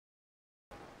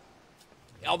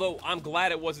Although I'm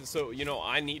glad it wasn't so, you know,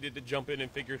 I needed to jump in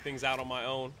and figure things out on my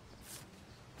own.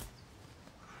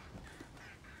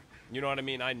 You know what I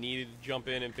mean? I needed to jump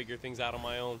in and figure things out on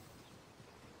my own.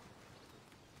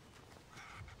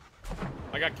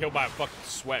 I got killed by a fucking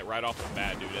sweat right off the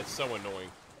bat, dude. That's so annoying.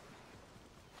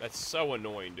 That's so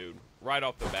annoying, dude. Right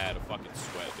off the bat, a fucking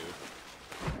sweat, dude.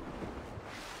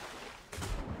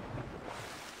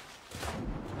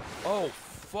 Oh,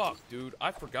 fuck, dude.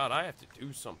 I forgot I have to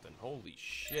do something. Holy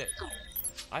shit.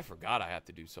 I forgot I have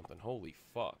to do something. Holy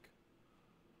fuck.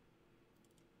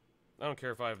 I don't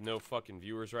care if I have no fucking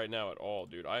viewers right now at all,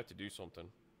 dude. I have to do something.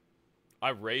 I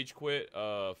rage quit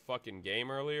a fucking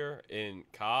game earlier in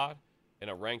COD in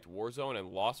a ranked Warzone and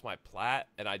lost my plat,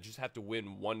 and I just have to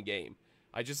win one game.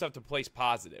 I just have to place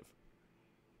positive.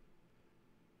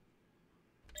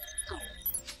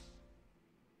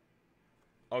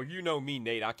 Oh, you know me,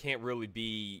 Nate. I can't really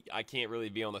be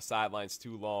on the sidelines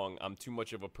too long. I'm too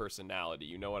much of a personality.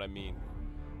 You know what I mean?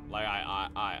 Like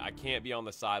I can't be on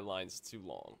the sidelines too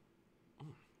long.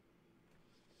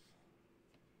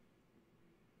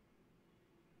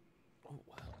 Oh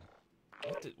wow.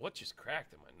 What just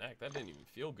cracked in my neck? That didn't even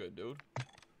feel good, dude.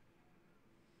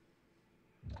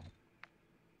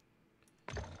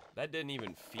 That didn't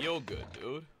even feel good,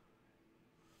 dude.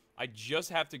 I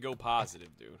just have to go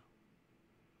positive, dude.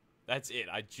 That's it.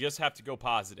 I just have to go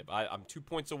positive. I'm 2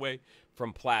 points away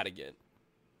from plat again.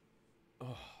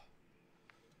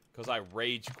 Because I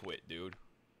rage quit, dude.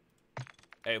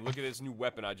 Hey, look at this new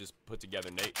weapon I just put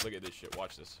together, Nate. Look at this shit.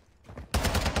 Watch this.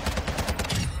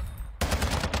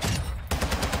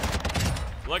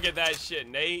 Look at that shit,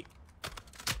 Nate.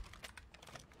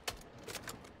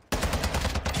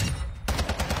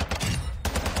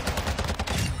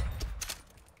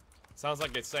 Sounds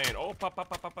like it's saying, oh, pa pa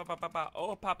pa pa pa pa pa pa,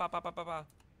 oh, pa pa pa pa pa pa.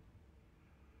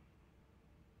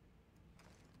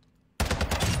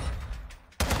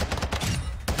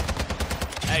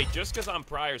 Hey, just because I'm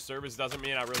prior service doesn't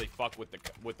mean I really fuck with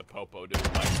the popo, dude.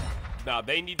 Like, nah,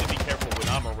 they need to be careful when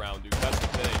I'm around, dude. That's the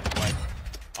thing. Like,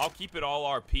 I'll keep it all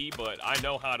RP, but I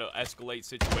know how to escalate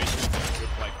situations. With,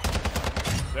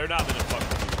 like, they're not gonna fuck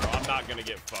with me, bro. I'm not gonna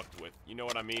get fucked with. You know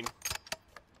what I mean?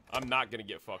 I'm not gonna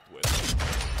get fucked with.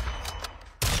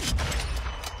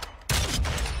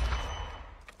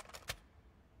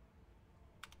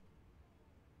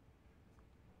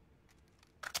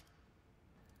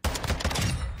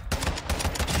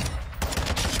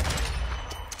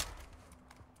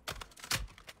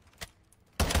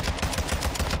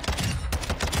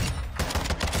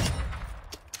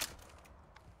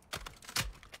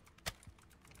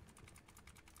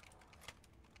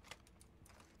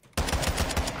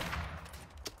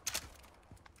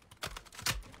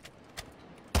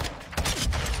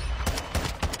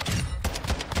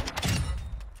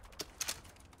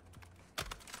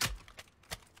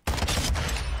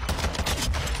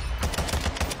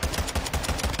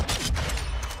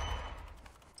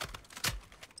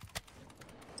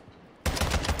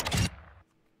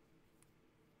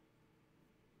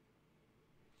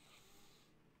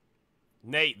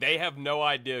 Nate, they have no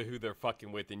idea who they're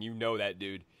fucking with, and you know that,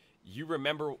 dude. You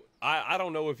remember? I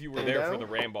don't know if you were there for the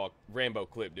Rambo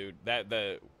clip, dude.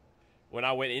 When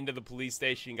I went into the police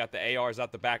station, got the ARs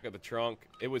out the back of the trunk.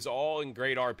 It was all in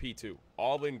great RP too.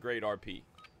 All in great RP.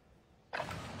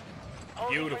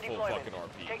 Beautiful fucking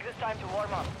RP. Take this time to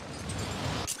warm up.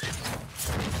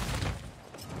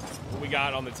 What we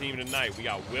got on the team tonight? We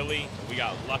got Willie. And we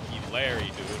got Lucky Larry,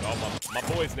 dude. Oh, my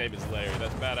boy's name is Larry.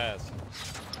 That's badass.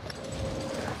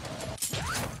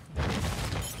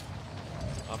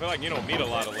 I feel like you don't meet a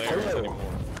lot of Larrys anymore.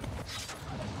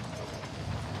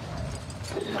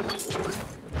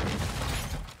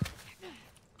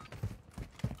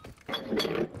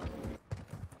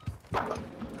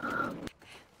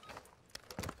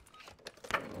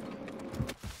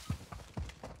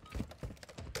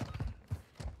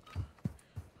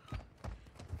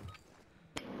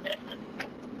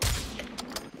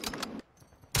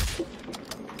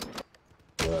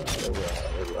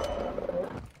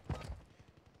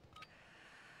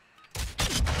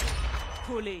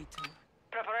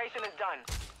 Preparation is done.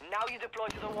 Now you deploy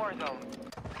to the war zone.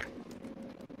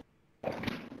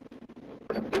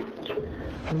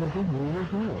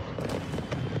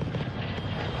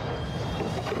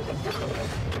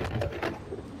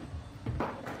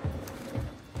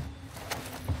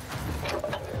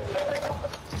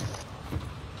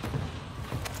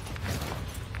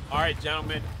 All right,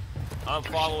 gentlemen. I'm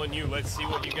following you. Let's see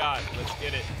what you got. Let's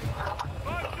get it.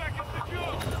 5 seconds to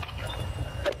jump.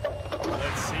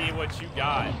 Let's see what you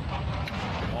got.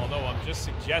 Although I'm just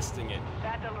suggesting it.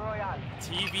 Battle Royale. done.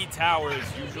 TV tower is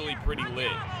usually pretty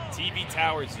lit. TV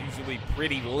tower is usually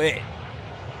pretty lit.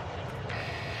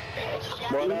 Gas is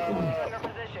in your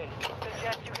position.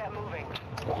 Suggest you get moving.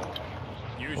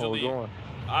 Usually, going?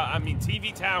 I mean,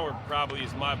 TV tower probably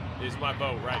is my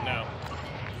vote right now.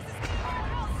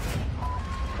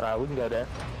 Alright, we can go there.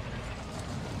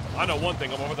 I know one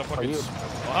thing. I'm over the fucking. you-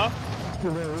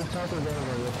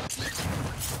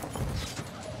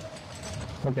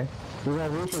 Okay. You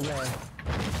got roof or down?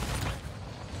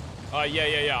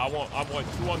 Yeah. I want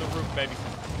 2 on the roof, baby.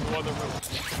 2 on the roof.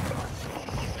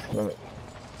 Alright.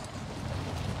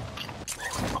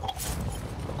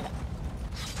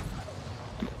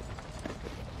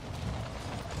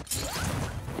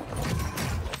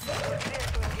 Clear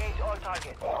to engage all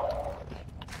targets.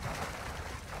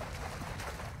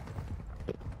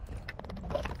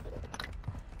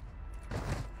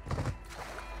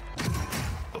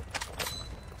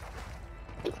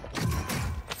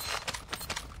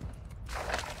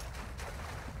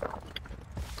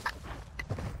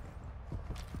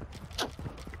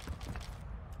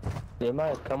 They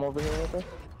might come over here with us.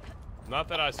 Not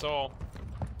that I saw.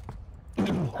 I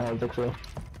don't think so.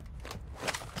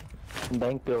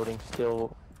 Bank building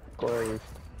still closed.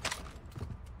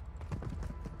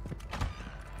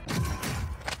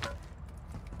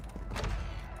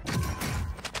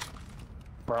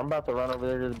 Bro, I'm about to run over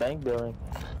there to the bank building.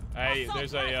 Hey,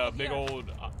 there's a big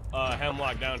old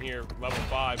hemlock down here, level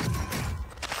 5.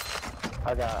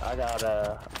 I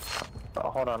got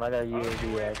hold on, I got a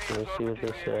UAV actually. See what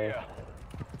this says.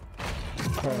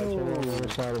 Alright, so we're on the other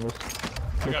side of us.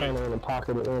 We're got kind it. of in a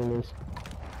pocket of enemies.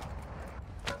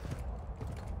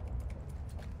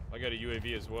 I got a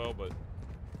UAV as well, but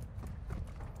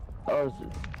Oh,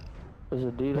 there's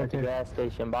a dude at the Okay. gas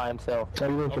station by himself. Are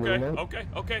you going for the okay, remote?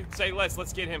 okay. Say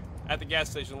let's get him at the gas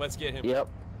station. Let's get him. Yep.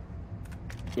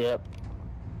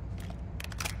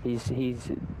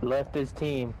 He's left his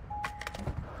team.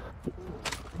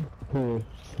 You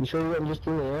sure you wasn't just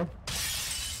in the air?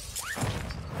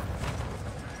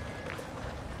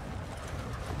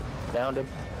 Downed him.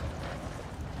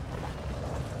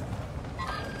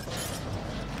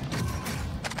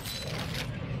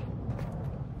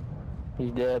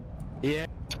 He's dead. Yeah.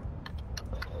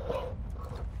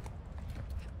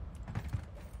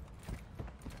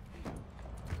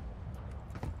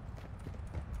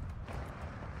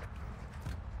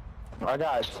 I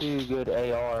got 2 good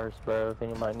ARs, bro. If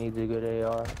anybody needs a good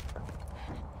AR.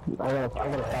 I got a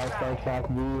 5-star class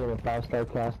B and a 5-star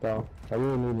class down. I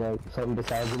really need like something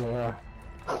besides an AR.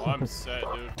 Oh, I'm set,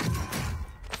 dude.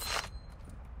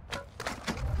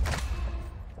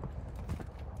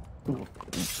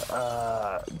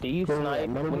 Do you Go snipe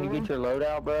ahead, when you money get your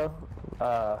loadout, bro?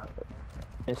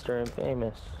 Mr.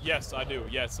 Infamous. Yes, I do.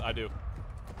 Yes, I do.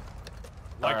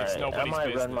 Like it's Alright, nobody's I might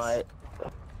business. run my.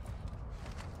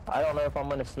 I don't know if I'm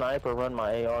gonna snipe or run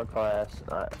my AR class.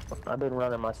 I've been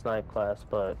running my snipe class,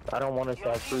 but I don't want us to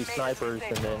have 3 snipers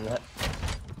and then,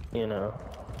 you know.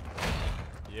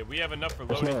 Yeah, we have enough for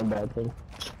That's loading. not a bad thing.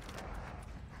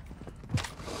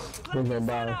 There's no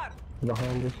buy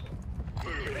behind us.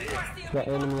 Got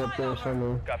enemy up there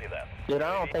somewhere. Copy that. Dude,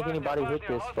 I don't think anybody hit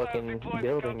this fucking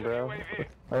building, bro.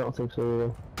 I don't think so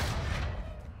either.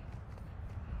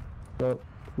 Nope,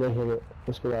 they hit it.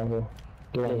 Let's get out of here.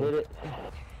 Get out They of hit here. it.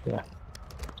 Yeah.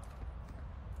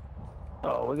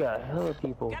 Oh, we got hella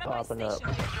people popping up.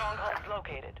 Strongholds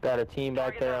located. Got a team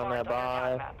back there on that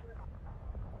buy.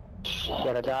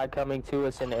 Got a guy coming to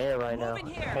us in the air right now.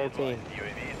 Whole team.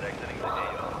 UAV is exiting the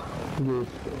AO. Dude,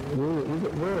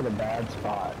 we're in a bad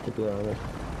spot, to be honest.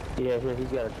 Yeah, here, he's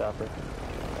got a chopper.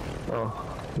 Oh,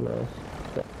 nice.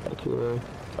 Thank you.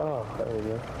 Oh, there we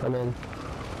go. And then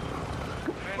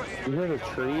You hear the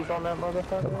trees on that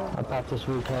motherfucker? I popped this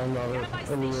recon Got a over buy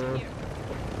in the station air. here.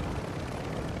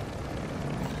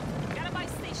 Got a buy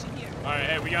station here. All right,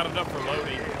 hey, we got enough for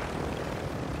loading.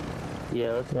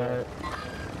 Yeah, let's go. Alright.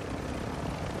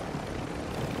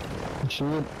 Should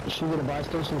we get a buy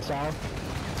station south?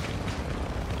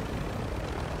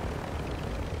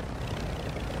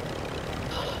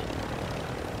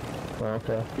 Oh,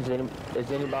 okay.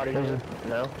 Is anybody here?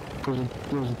 No?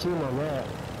 There's a team on that.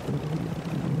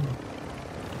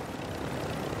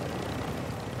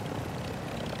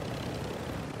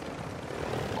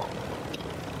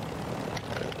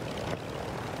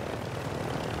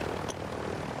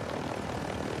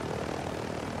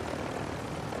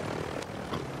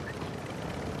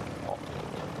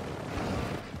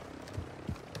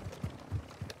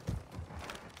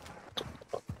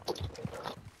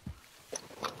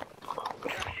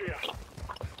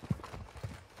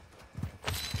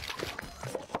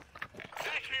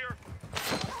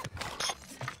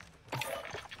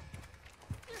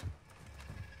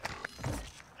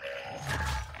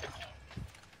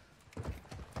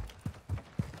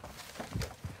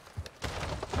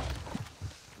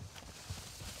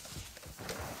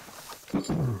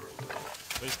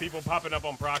 There's people popping up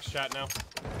on Prox chat now.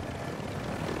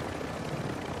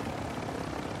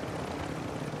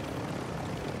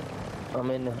 I'm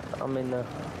in the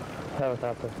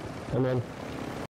helicopter. I'm in.